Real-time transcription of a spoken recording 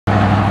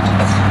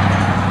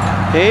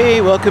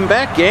Hey, welcome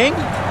back, gang.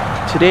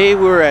 Today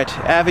we're at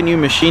Avenue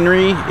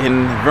Machinery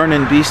in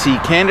Vernon,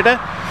 BC, Canada,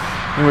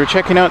 and we're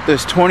checking out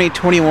this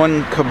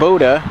 2021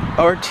 Kubota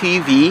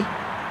RTV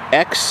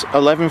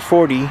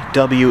X1140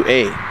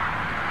 WA.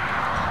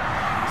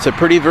 It's a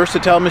pretty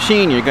versatile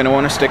machine. You're going to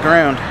want to stick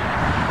around.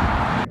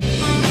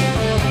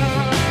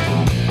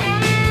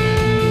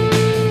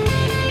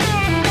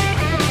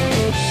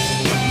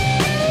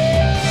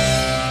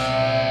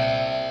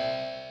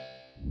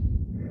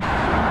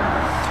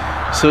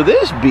 So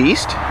this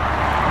beast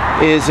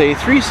is a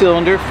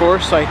 3-cylinder,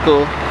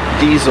 4-cycle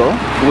diesel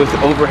with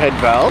overhead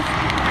valve.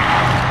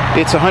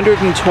 It's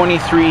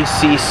 123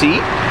 cc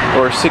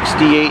or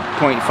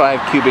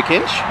 68.5 cubic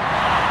inch.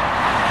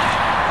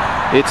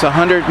 It's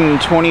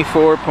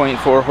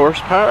 124.4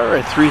 horsepower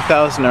at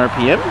 3,000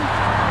 RPM.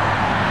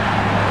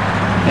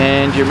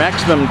 And your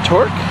maximum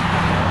torque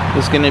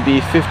is going to be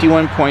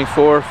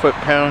 51.4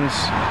 foot-pounds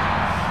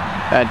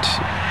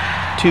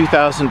at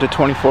 2,000 to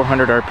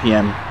 2,400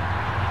 RPM.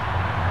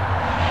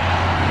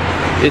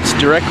 It's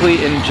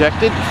directly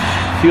injected,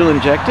 fuel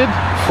injected,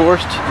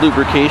 forced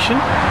lubrication.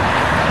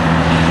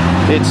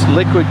 It's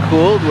liquid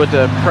cooled with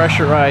a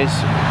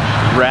pressurized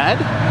rad.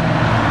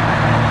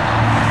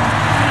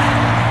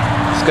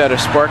 It's got a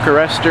spark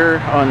arrestor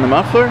on the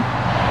muffler.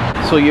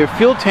 So your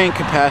fuel tank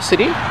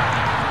capacity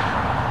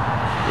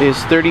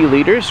is 30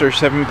 liters or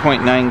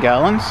 7.9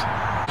 gallons.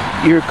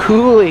 Your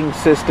cooling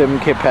system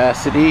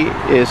capacity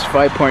is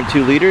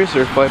 5.2 liters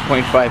or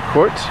 5.5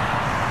 quarts.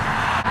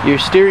 Your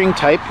steering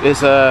type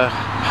is a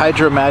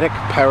hydromatic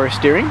power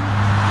steering.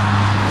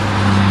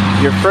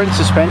 Your front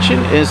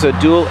suspension is a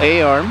dual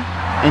A-arm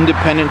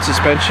independent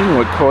suspension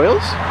with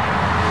coils.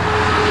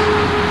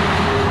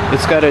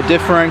 It's got a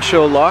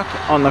differential lock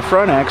on the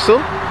front axle,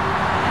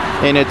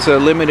 and it's a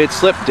limited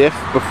slip diff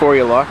before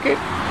you lock it.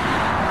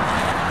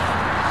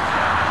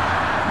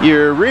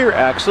 Your rear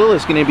axle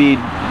is going to be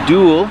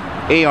dual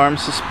A-arm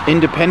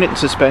independent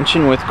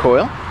suspension with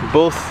coil.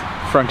 Both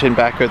front and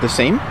back are the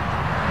same.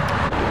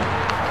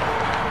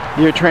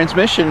 Your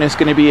transmission is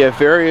going to be a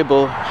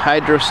variable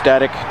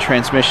hydrostatic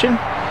transmission.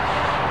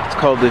 It's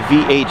called the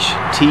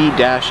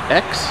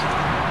VHT-X.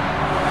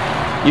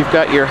 You've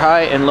got your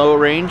high and low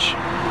range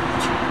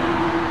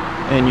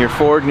and your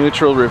forward,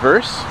 neutral,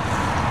 reverse.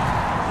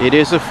 It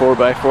is a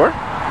 4x4.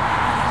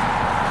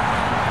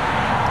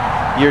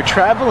 Your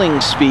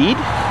traveling speed,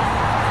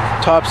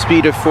 top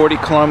speed of 40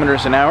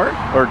 kilometers an hour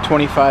or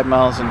 25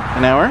 miles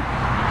an hour.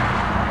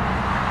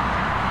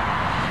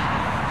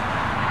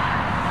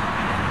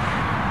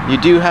 You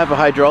do have a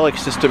hydraulic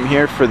system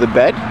here for the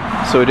bed,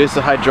 so it is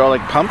a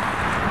hydraulic pump,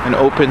 an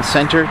open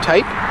center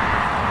type.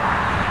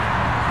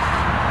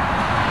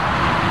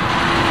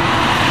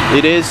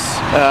 It is,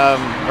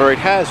 or it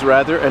has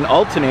rather, an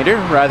alternator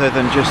rather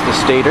than just the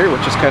stator,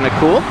 which is kind of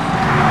cool.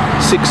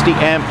 60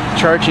 amp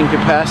charging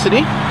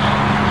capacity.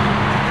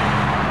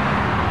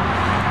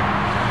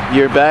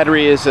 Your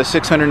battery is a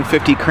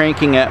 650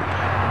 cranking at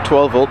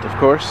 12 volt, of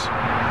course.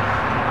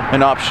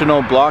 An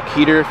optional block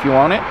heater if you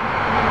want it.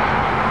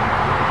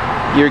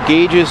 Your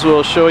gauges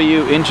will show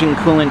you engine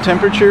coolant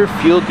temperature,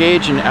 fuel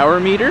gauge, and hour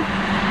meter.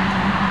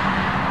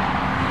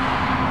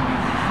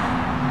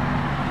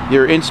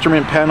 Your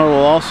instrument panel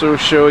will also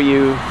show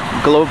you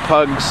glow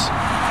plugs,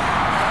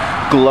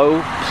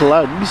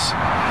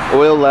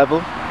 oil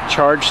level,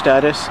 charge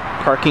status,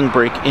 parking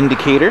brake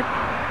indicator.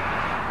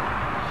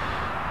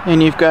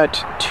 And you've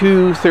got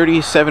two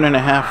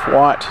 37.5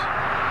 watt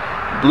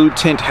blue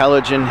tint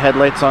halogen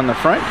headlights on the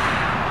front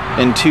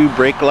and two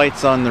brake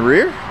lights on the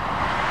rear.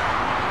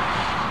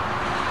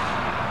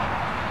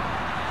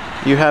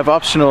 You have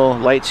optional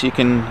lights you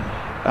can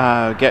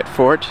get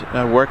for it,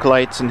 work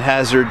lights and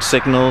hazard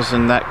signals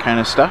and that kind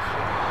of stuff.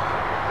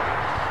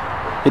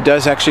 It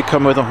does actually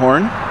come with a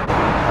horn.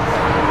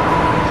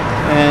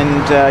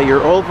 And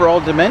your overall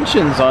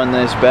dimensions on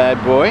this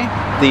bad boy,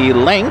 the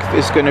length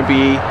is going to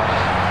be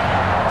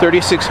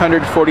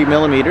 3,640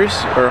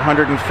 millimeters or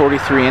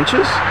 143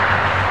 inches.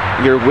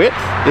 Your width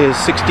is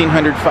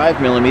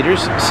 1,605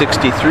 millimeters,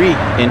 63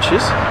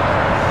 inches.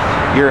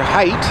 Your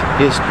height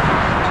is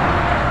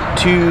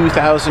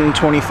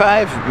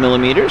 2,025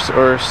 millimeters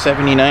or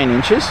 79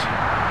 inches.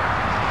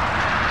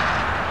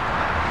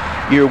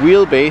 Your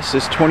wheelbase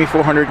is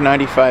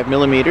 2,495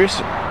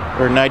 millimeters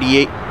or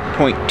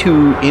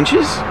 98.2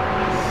 inches.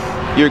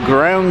 Your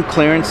ground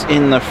clearance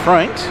in the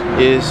front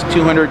is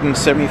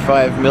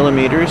 275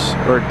 millimeters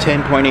or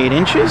 10.8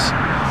 inches.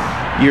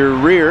 Your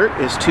rear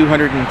is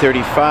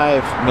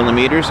 235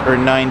 millimeters or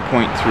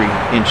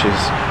 9.3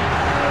 inches.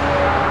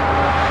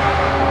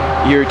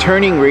 Your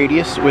turning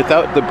radius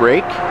without the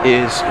brake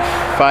is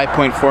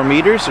 5.4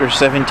 meters or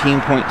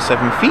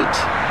 17.7 feet.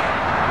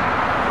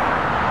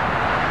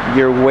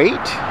 Your weight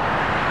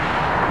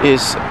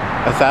is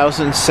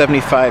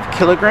 1,075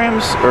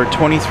 kilograms or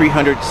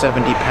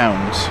 2,370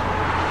 pounds.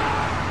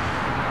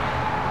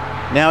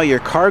 Now your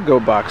cargo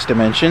box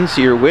dimensions,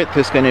 your width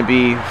is going to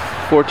be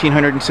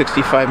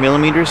 1,465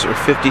 millimeters or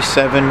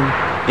 57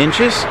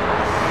 inches.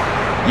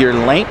 Your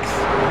length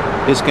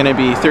is going to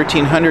be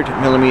 1300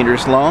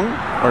 millimeters long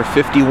or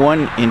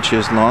 51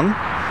 inches long.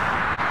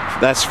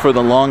 That's for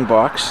the long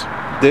box.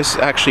 This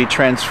actually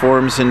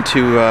transforms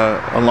into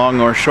a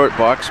long or short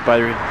box by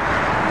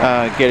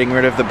getting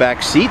rid of the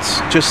back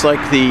seats, just like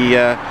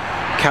the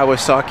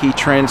Kawasaki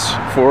Trans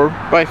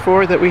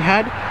 4x4 that we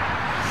had.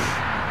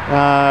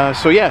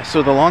 So yeah,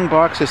 so the long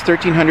box is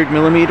 1300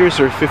 millimeters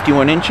or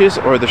 51 inches,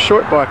 or the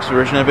short box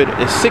version of it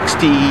is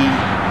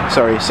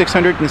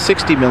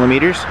 660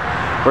 millimeters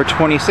or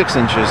 26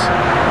 inches.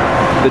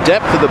 The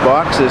depth of the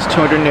box is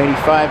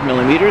 285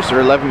 millimeters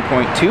or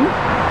 11.2.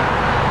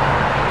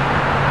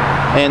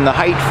 And the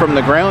height from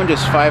the ground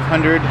is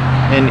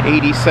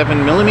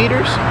 587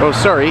 millimeters. Oh,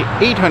 sorry,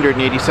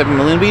 887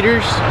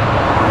 millimeters,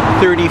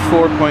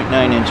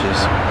 34.9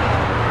 inches.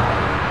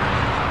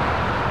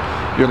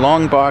 Your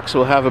long box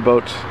will have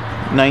about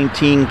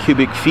 19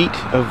 cubic feet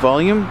of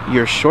volume.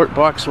 Your short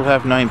box will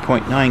have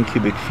 9.9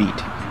 cubic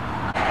feet.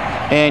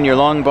 And your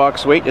long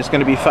box weight is going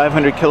to be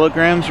 500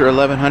 kilograms or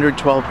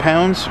 1112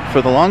 pounds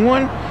for the long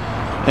one,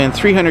 and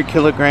 300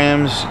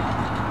 kilograms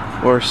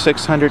or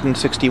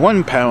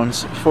 661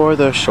 pounds for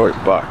the short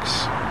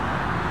box.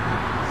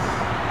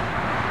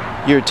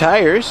 Your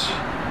tires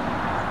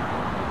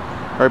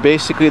are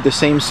basically the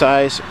same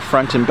size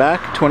front and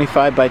back,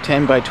 25 by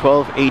 10 by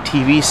 12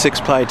 ATV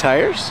 6-ply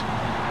tires.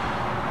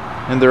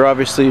 And they're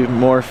obviously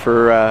more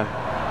for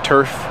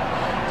turf.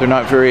 They're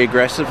not very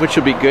aggressive, which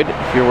will be good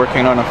if you're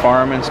working on a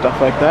farm and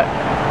stuff like that.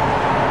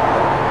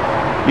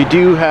 You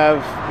do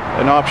have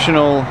an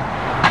optional,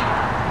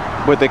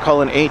 what they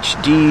call an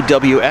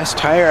HDWS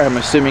tire. I'm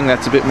assuming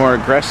that's a bit more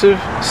aggressive.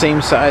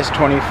 Same size,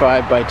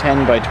 25 by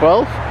 10 by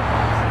 12,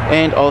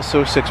 and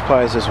also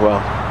 6-plies as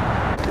well.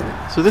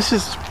 So this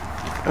is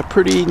a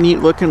pretty neat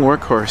looking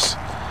workhorse.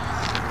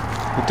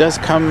 It does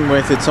come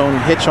with its own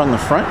hitch on the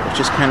front, which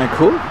is kind of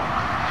cool.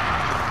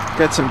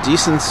 Got some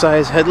decent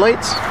size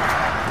headlights.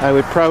 I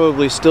would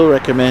probably still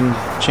recommend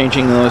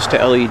changing those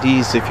to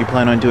LEDs if you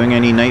plan on doing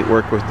any night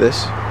work with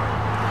this.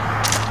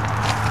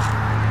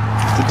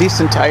 It's a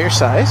decent tire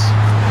size.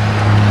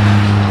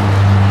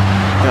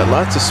 Got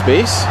lots of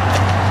space.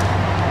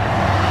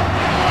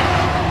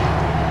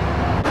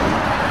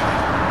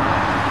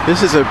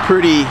 This is a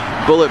pretty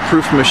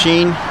bulletproof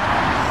machine.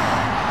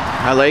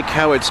 I like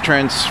how it's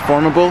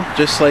transformable,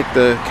 just like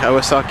the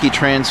Kawasaki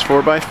Trans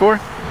 4x4.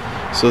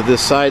 So the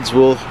sides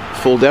will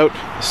fold out,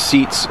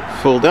 seats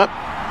fold up,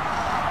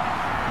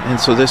 and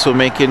so this will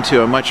make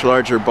into a much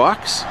larger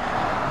box.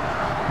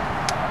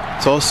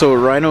 It's also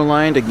rhino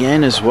lined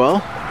again as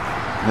well.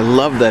 I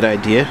love that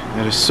idea.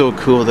 That is so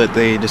cool that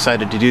they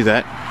decided to do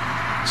that.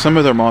 Some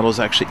of their models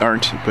actually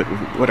aren't, but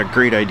what a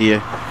great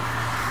idea.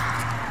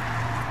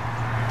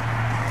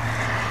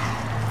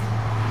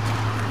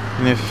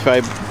 And if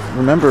I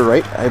remember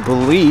right, I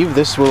believe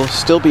this will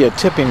still be a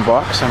tipping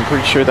box. I'm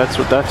pretty sure that's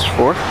what that's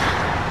for.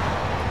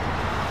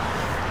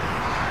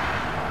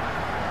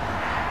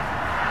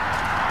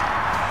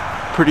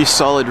 Pretty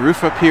solid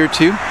roof up here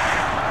too.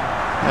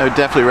 I would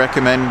definitely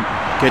recommend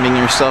getting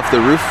yourself the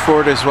roof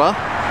for it as well.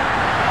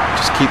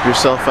 Just keep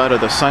yourself out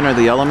of the sun or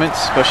the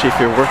elements, especially if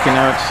you're working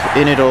out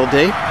in it all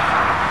day.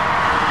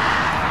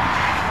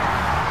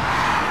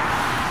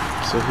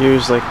 So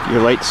here's like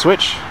your light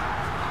switch.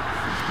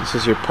 This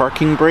is your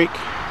parking brake.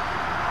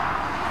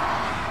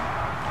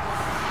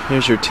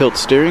 Here's your tilt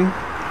steering.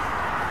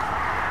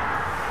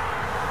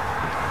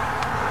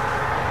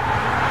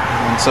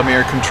 And some of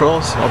your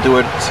controls. I'll do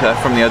it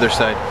from the other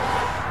side.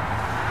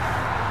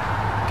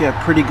 Got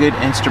pretty good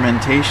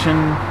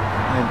instrumentation.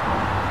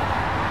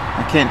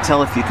 I can't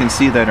tell if you can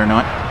see that or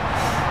not.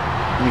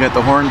 You got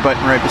the horn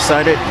button right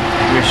beside it.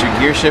 Here's your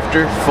gear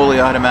shifter, fully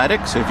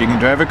automatic, so if you can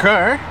drive a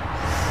car.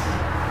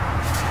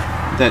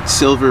 That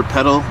silver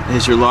pedal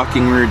is your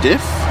locking rear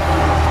diff.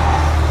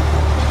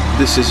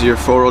 This is your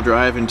 4-wheel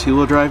drive and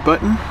 2-wheel drive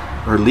button,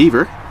 or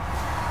lever.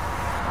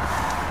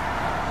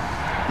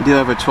 You do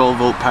have a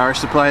 12-volt power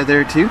supply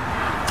there too.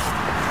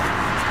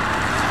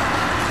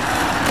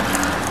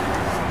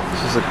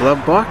 This is a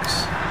glove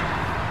box.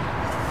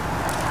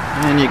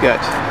 And you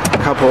got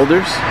cup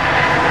holders.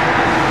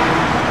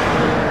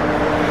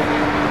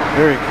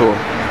 Very cool.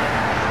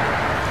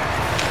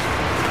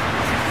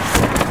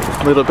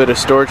 A little bit of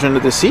storage under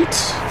the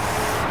seats.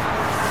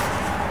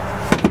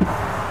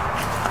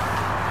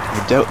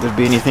 I doubt there'd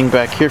be anything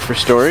back here for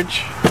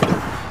storage.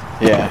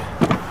 Yeah.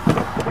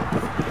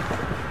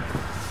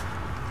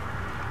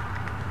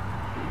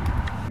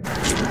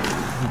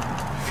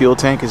 Fuel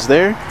tank is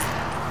there.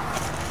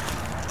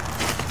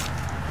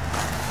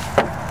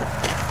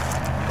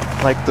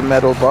 Like the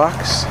metal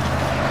box.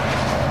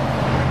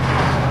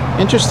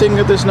 Interesting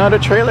that there's not a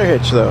trailer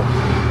hitch though.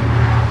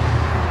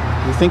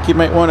 You think you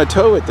might want to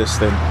tow with this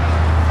thing.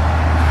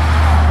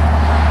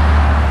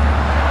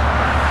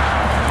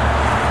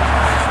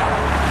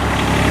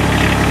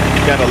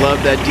 Gotta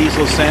love that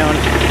diesel sound.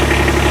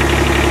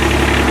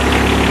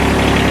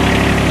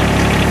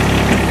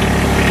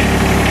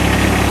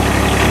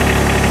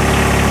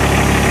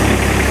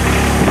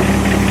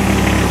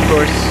 Of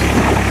course,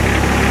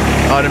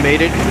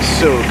 automated is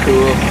so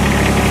cool.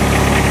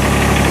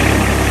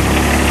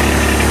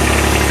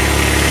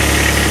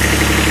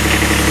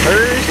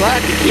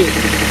 latitude.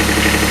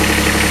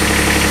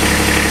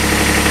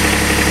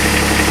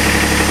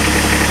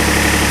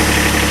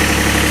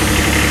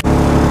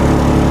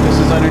 This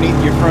is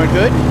underneath your front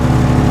hood.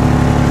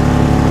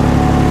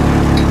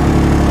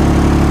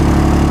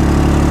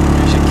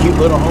 There's a cute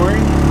little horn.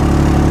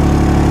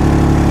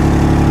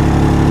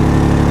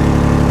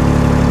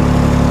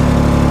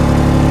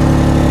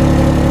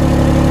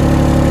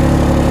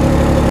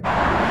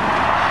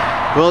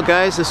 Well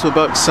guys, this will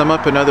about sum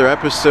up another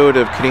episode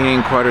of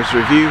Canadian Quadders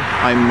Review.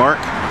 I'm Mark,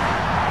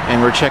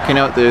 and we're checking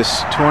out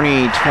this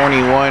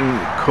 2021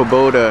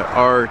 Kubota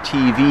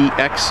RTV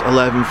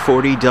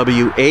X1140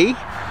 WA.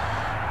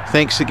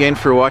 Thanks again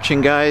for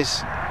watching,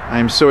 guys.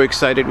 I'm so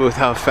excited with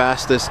how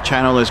fast this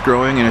channel is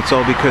growing, and it's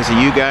all because of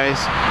you guys.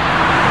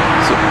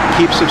 So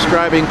keep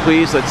subscribing,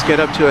 please. Let's get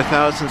up to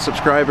 1,000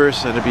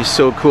 subscribers. That'd be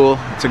so cool.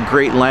 It's a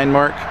great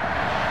landmark.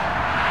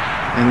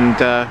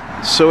 And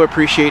so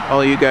appreciate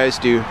all you guys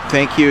do.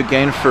 Thank you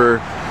again for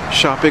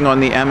shopping on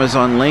the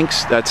Amazon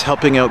links. That's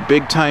helping out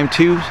big time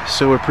too,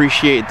 so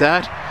appreciate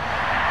that.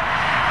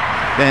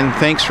 And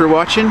thanks for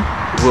watching.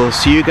 We'll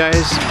see you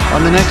guys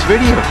on the next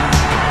video.